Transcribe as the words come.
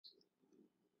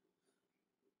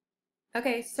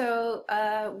Okay, so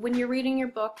when you're reading your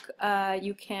book,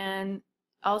 you can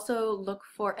also look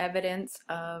for evidence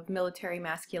of military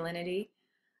masculinity.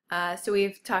 So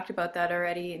we've talked about that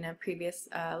already in previous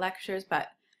lectures, but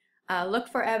look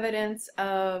for evidence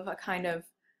of a kind of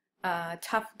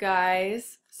tough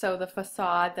guys, so the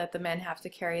facade that the men have to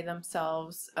carry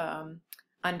themselves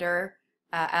under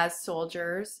as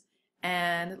soldiers,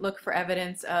 and look for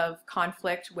evidence of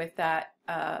conflict with that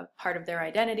part of their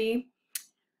identity.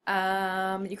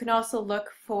 You can also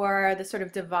look for the sort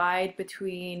of divide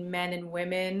between men and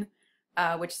women,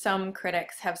 which some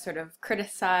critics have sort of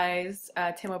criticized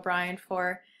Tim O'Brien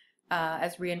for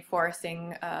as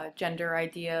reinforcing gender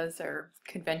ideas or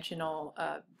conventional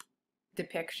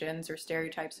depictions or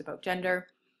stereotypes about gender.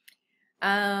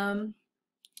 Um,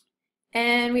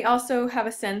 and we also have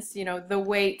a sense, the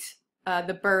weight,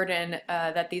 the burden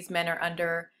that these men are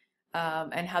under,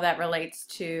 and how that relates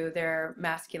to their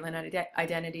masculine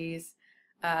identities.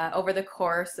 Over the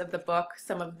course of the book,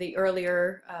 some of the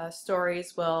earlier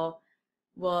stories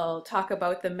will talk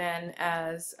about the men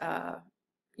as,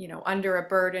 under a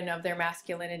burden of their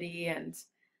masculinity and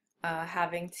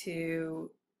having to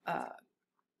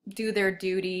do their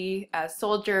duty as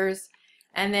soldiers.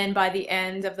 And then by the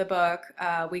end of the book,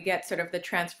 we get sort of the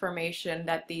transformation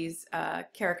that these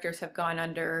characters have gone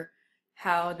under,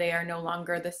 how they are no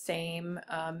longer the same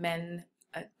men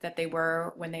that they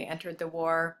were when they entered the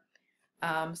war.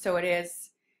 So it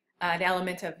is an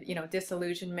element of,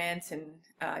 disillusionment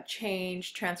and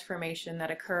change, transformation that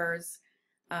occurs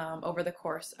over the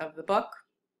course of the book.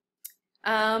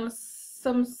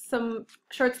 Some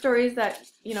short stories that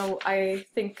I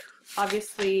think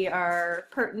obviously are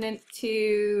pertinent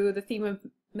to the theme of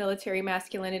military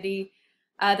masculinity.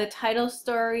 The title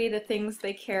story, The Things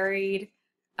They Carried,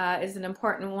 is an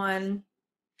important one.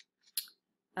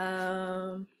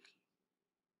 On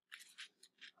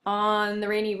the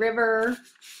Rainy River,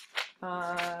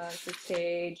 this is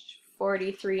page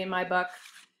 43 in my book.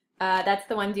 That's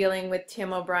the one dealing with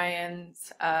Tim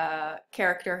O'Brien's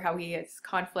character, how he has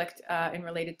conflict in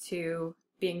related to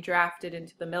being drafted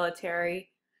into the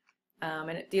military. And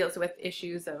it deals with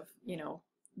issues of,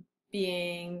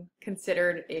 being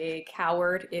considered a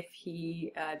coward if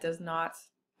he does not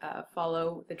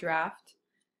follow the draft.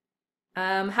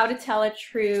 How to Tell a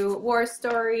True War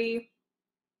Story.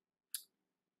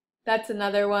 That's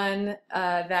another one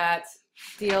that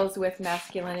deals with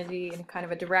masculinity in kind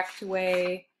of a direct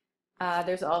way.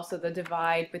 There's also the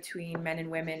divide between men and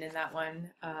women in that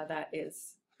one that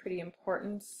is pretty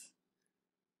important.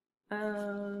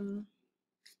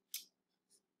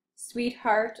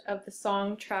 Sweetheart of the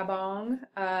Song Trabong.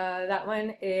 That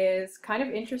one is kind of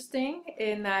interesting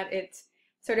in that it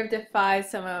sort of defies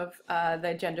some of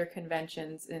the gender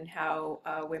conventions in how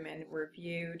women were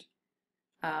viewed.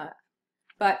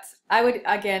 But I would,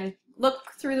 again,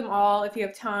 look through them all if you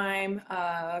have time.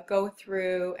 Go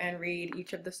through and read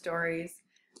each of the stories.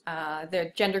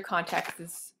 The gender context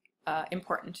is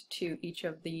important to each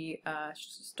of the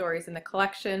stories in the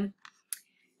collection.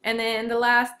 And then the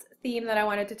last theme that I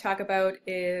wanted to talk about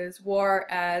is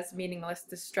war as meaningless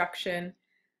destruction.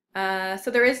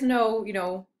 So there is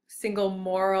no, single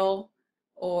moral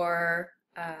or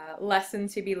lesson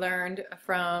to be learned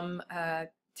from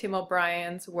Tim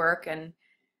O'Brien's work, and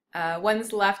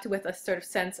one's left with a sort of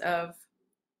sense of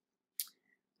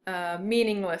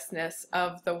meaninglessness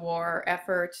of the war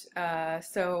effort.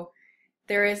 So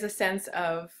there is a sense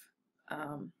of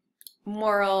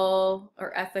moral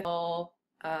or ethical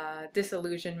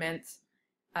disillusionment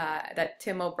that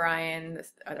Tim O'Brien,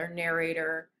 our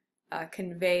narrator,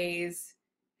 conveys.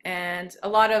 And a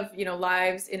lot of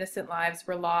lives, innocent lives,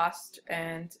 were lost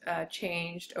and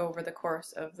changed over the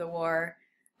course of the war.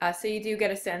 So you do get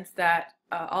a sense that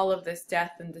all of this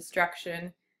death and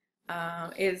destruction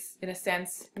is, in a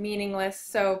sense, meaningless.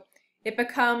 So it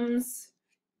becomes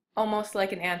almost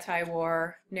like an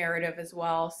anti-war narrative as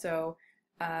well. So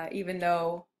even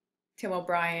though Tim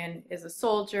O'Brien is a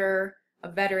soldier, a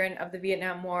veteran of the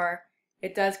Vietnam War,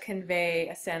 it does convey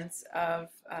a sense of,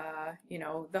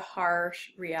 the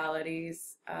harsh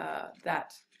realities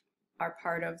that are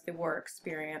part of the war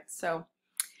experience. So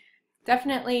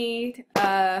definitely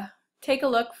take a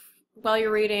look while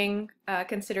you're reading,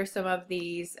 consider some of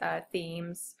these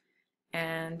themes,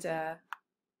 and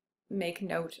make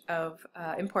note of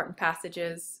important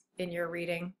passages in your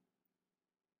reading.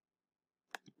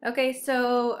 Okay,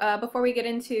 so before we get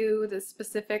into the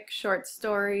specific short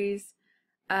stories,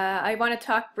 I want to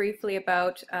talk briefly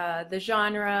about the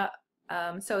genre.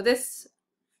 So this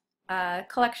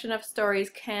collection of stories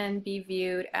can be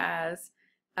viewed as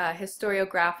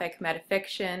historiographic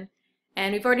metafiction,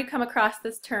 And we've already come across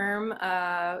this term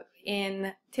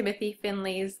in Timothy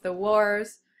Finley's The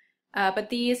Wars, but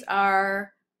these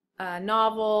are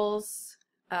novels,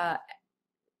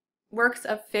 works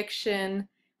of fiction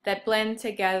that blend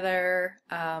together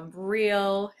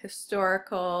real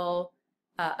historical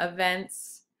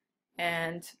events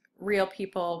and real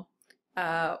people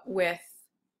with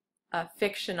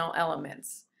fictional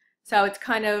elements. So it's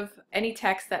kind of any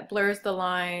text that blurs the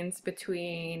lines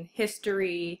between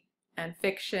history and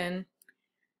fiction.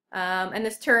 And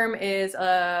this term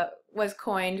was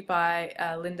coined by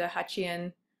Linda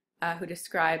Hutcheon, who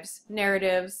describes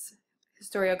narratives,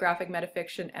 historiographic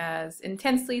metafiction, as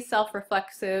intensely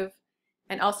self-reflexive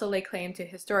and also lay claim to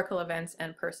historical events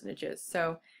and personages.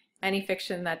 So any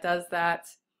fiction that does that.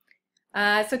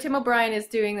 So Tim O'Brien is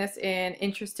doing this in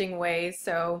interesting ways.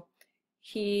 So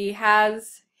he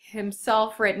has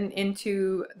himself written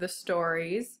into the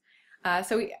stories.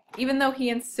 Even though he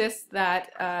insists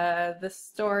that the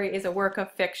story is a work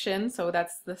of fiction, so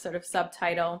that's the sort of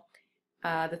subtitle,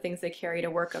 the things they carried,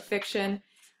 a work of fiction,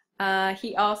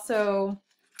 he also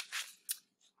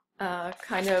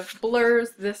kind of blurs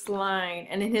this line.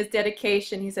 And in his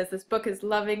dedication, he says, "This book is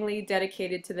lovingly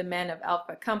dedicated to the men of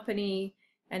Alpha Company,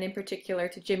 and in particular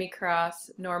to Jimmy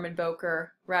Cross, Norman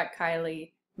Boker, Rat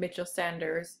Kiley, Mitchell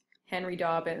Sanders, Henry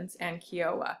Dobbins, and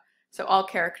Kiowa." So all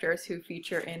characters who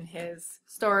feature in his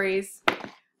stories.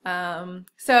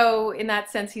 So in that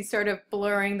sense, he's sort of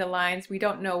blurring the lines. We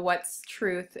don't know what's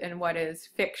truth and what is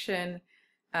fiction.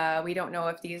 We don't know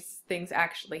if these things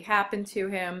actually happen to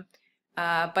him,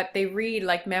 but they read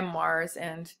like memoirs,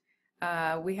 and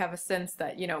we have a sense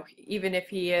that, even if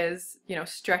he is,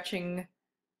 stretching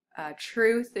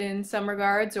truth in some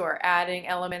regards or adding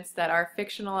elements that are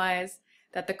fictionalized,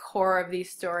 that the core of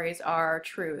these stories are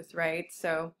truth, right?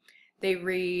 So they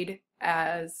read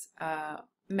as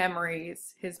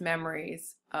memories, his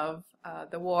memories of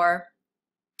the war.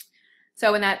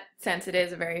 So in that sense, it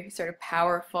is a very sort of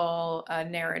powerful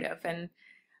narrative. And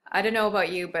I don't know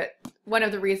about you, but one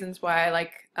of the reasons why I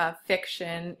like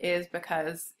fiction is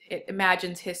because it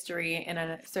imagines history in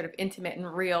a sort of intimate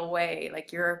and real way.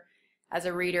 Like you're, as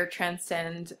a reader,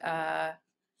 transcend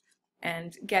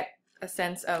and get a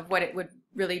sense of what it would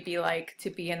really be like to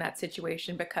be in that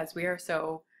situation, because we are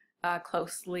so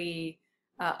closely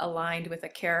aligned with a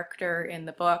character in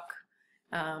the book.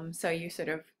 So you sort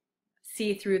of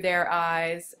see through their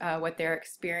eyes what they're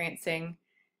experiencing.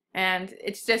 And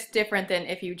it's just different than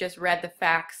if you just read the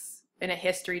facts in a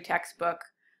history textbook.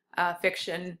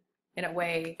 Fiction, in a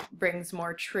way, brings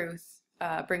more truth,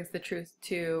 brings the truth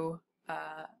to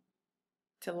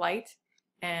light,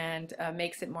 and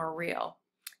makes it more real.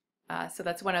 So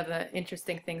that's one of the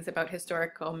interesting things about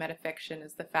historical metafiction,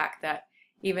 is the fact that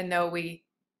even though we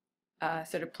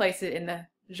sort of place it in the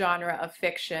genre of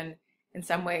fiction, in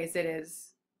some ways it is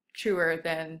truer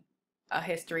than a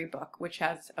history book, which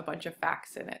has a bunch of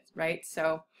facts in it, right?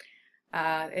 So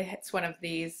it's one of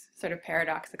these sort of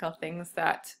paradoxical things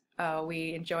that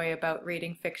we enjoy about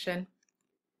reading fiction.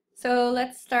 So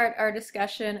let's start our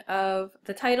discussion of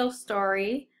the title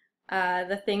story,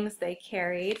 The Things They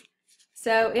Carried.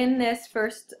 So in this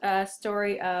first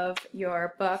story of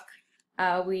your book,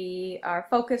 we are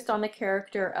focused on the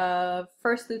character of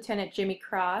First Lieutenant Jimmy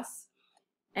Cross,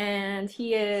 and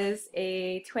he is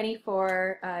a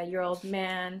 24-year-old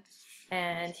man,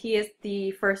 and he is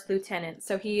the first lieutenant.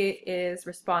 So he is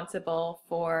responsible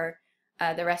for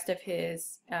the rest of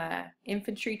his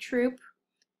infantry troop,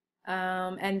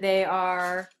 and they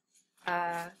are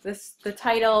the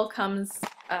title comes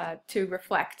to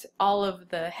reflect all of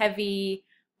the heavy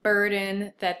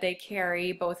burden that they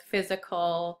carry, both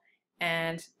physical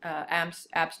and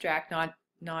abstract,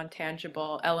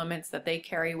 non-tangible elements that they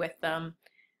carry with them.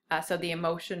 So the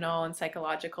emotional and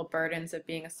psychological burdens of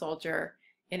being a soldier,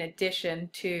 in addition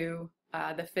to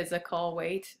the physical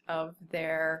weight of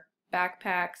their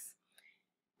backpacks.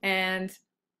 And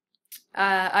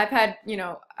I've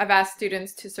asked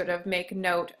students to sort of make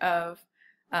note of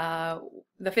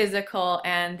the physical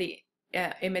and the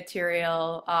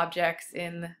immaterial objects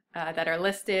that are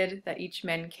listed that each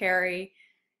men carry.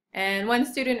 And one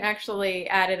student actually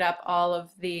added up all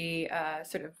of the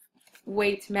sort of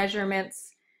weight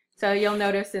measurements. So you'll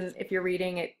notice, if you're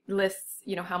reading, it lists,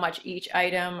 how much each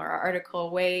item or article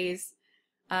weighs.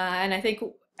 And I think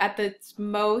at the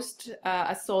most,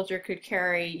 a soldier could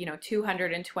carry,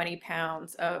 220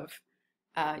 pounds of,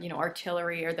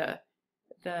 artillery, or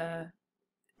the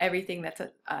everything that's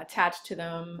attached to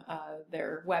them,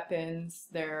 their weapons,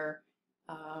 their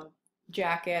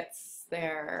jackets,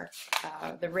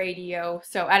 the radio.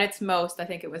 So at its most, I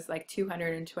think it was like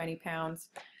 220 pounds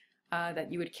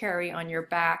that you would carry on your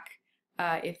back.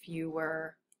 if you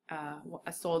were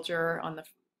a soldier on the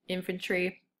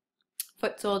infantry,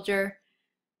 foot soldier.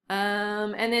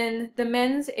 And then the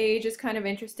men's age is kind of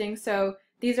interesting. So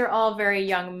these are all very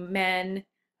young men.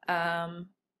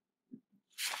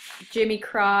 Jimmy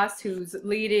Cross, who's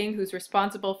leading, who's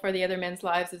responsible for the other men's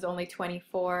lives, is only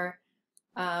 24.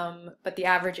 But the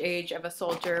average age of a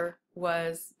soldier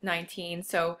was 19.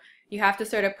 So you have to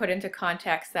sort of put into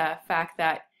context the fact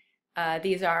that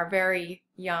these are very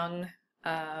young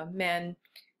men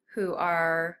who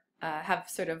are have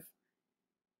sort of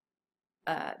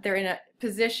they're in a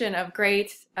position of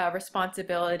great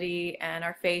responsibility and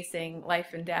are facing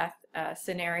life and death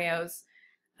scenarios.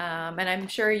 And I'm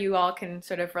sure you all can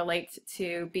sort of relate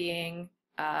to being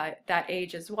that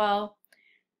age as well.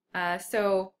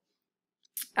 So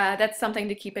that's something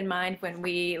to keep in mind when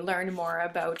we learn more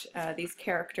about these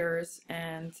characters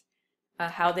and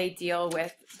how they deal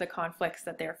with the conflicts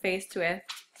that they're faced with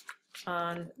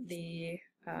on the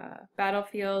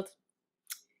battlefield.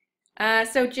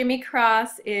 So Jimmy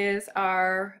Cross is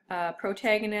our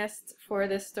protagonist for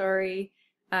this story.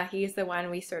 He's the one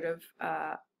we sort of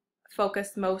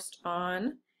focus most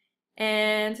on.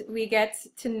 And we get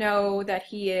to know that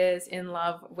he is in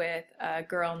love with a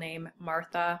girl named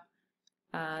Martha.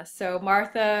 So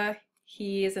Martha,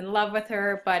 he is in love with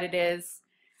her, but it is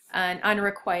an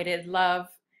unrequited love.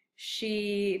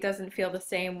 She doesn't feel the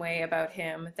same way about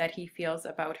him that he feels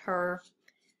about her.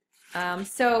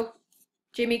 So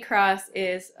Jimmy Cross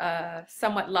is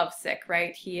somewhat lovesick,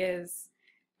 right? He is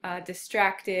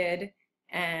distracted,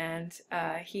 and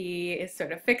he is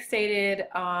sort of fixated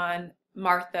on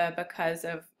Martha because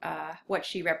of what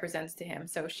she represents to him.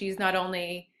 So she's not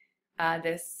only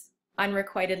this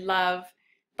unrequited love,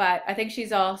 but I think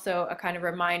she's also a kind of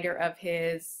reminder of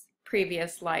his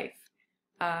previous life,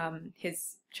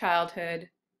 his childhood,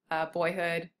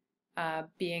 boyhood,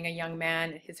 being a young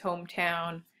man, his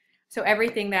hometown. So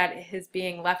everything that is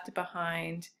being left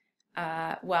behind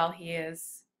while he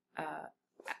is,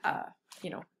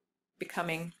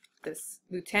 becoming this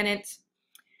lieutenant.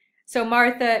 So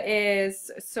Martha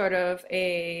is sort of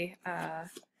a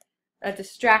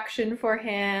distraction for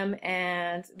him,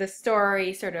 and the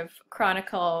story sort of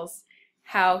chronicles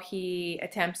how he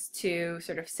attempts to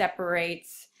sort of separate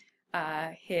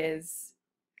his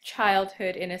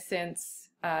childhood innocence,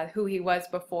 who he was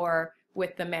before,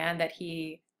 with the man that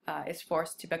he is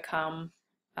forced to become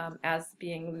as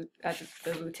being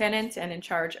the lieutenant and in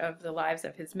charge of the lives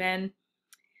of his men.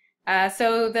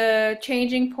 So the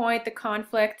changing point, the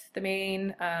conflict, the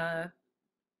main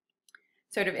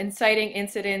sort of inciting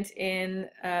incident in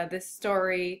this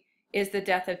story is the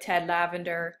death of Ted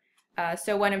Lavender.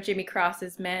 So one of Jimmy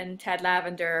Cross's men, Ted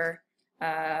Lavender,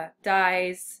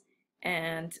 dies,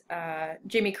 and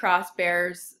Jimmy Cross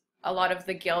bears a lot of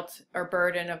the guilt or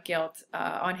burden of guilt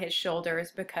on his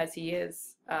shoulders because he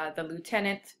is the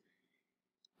lieutenant.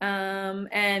 And,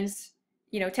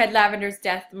 Ted Lavender's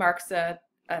death marks a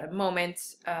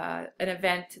moment, an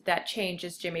event that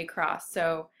changes Jimmy Cross.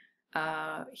 So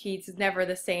he's never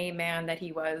the same man that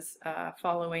he was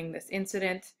following this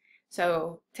incident.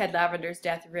 So Ted Lavender's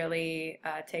death really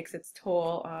takes its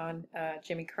toll on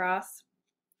Jimmy Cross.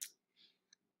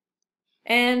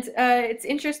 And it's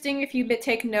interesting if you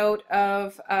take note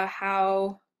of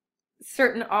how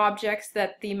certain objects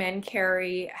that the men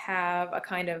carry have a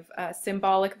kind of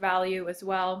symbolic value as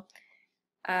well.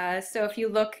 So if you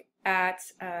look at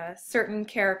certain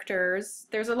characters,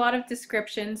 there's a lot of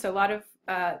description, so a lot of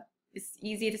it's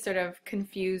easy to sort of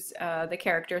confuse the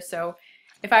characters. So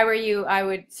if I were you, I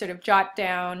would sort of jot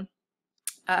down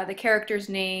the characters'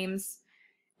 names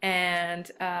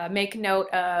and make note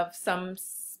of some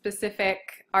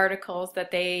specific articles that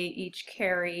they each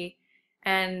carry,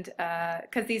 and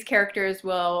because these characters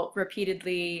will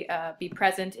repeatedly be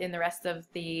present in the rest of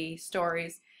the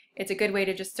stories, it's a good way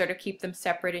to just sort of keep them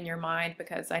separate in your mind,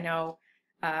 because I know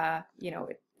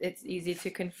it's easy to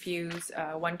confuse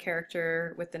one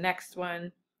character with the next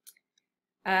one.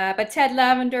 But Ted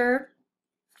Lavender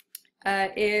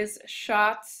is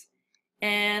shot,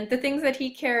 and the things that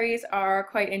he carries are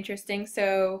quite interesting.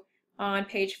 So on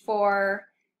page 4,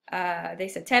 they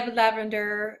said Ted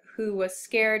Lavender, who was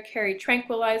scared, carried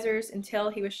tranquilizers until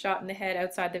he was shot in the head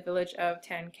outside the village of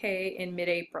Tanquay in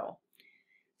mid-April.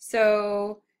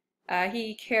 So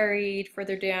he carried,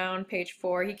 further down, page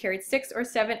 4, he carried 6 or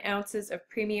 7 ounces of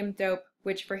premium dope,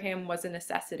 which for him was a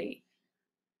necessity.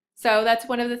 So that's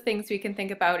one of the things we can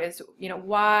think about is,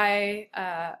 why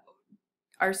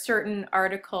are certain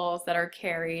articles that are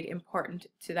carried important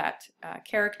to that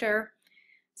character.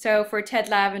 So for Ted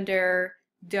Lavender,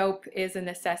 dope is a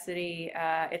necessity.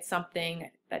 It's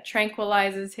something that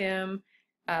tranquilizes him.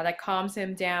 that calms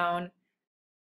him down,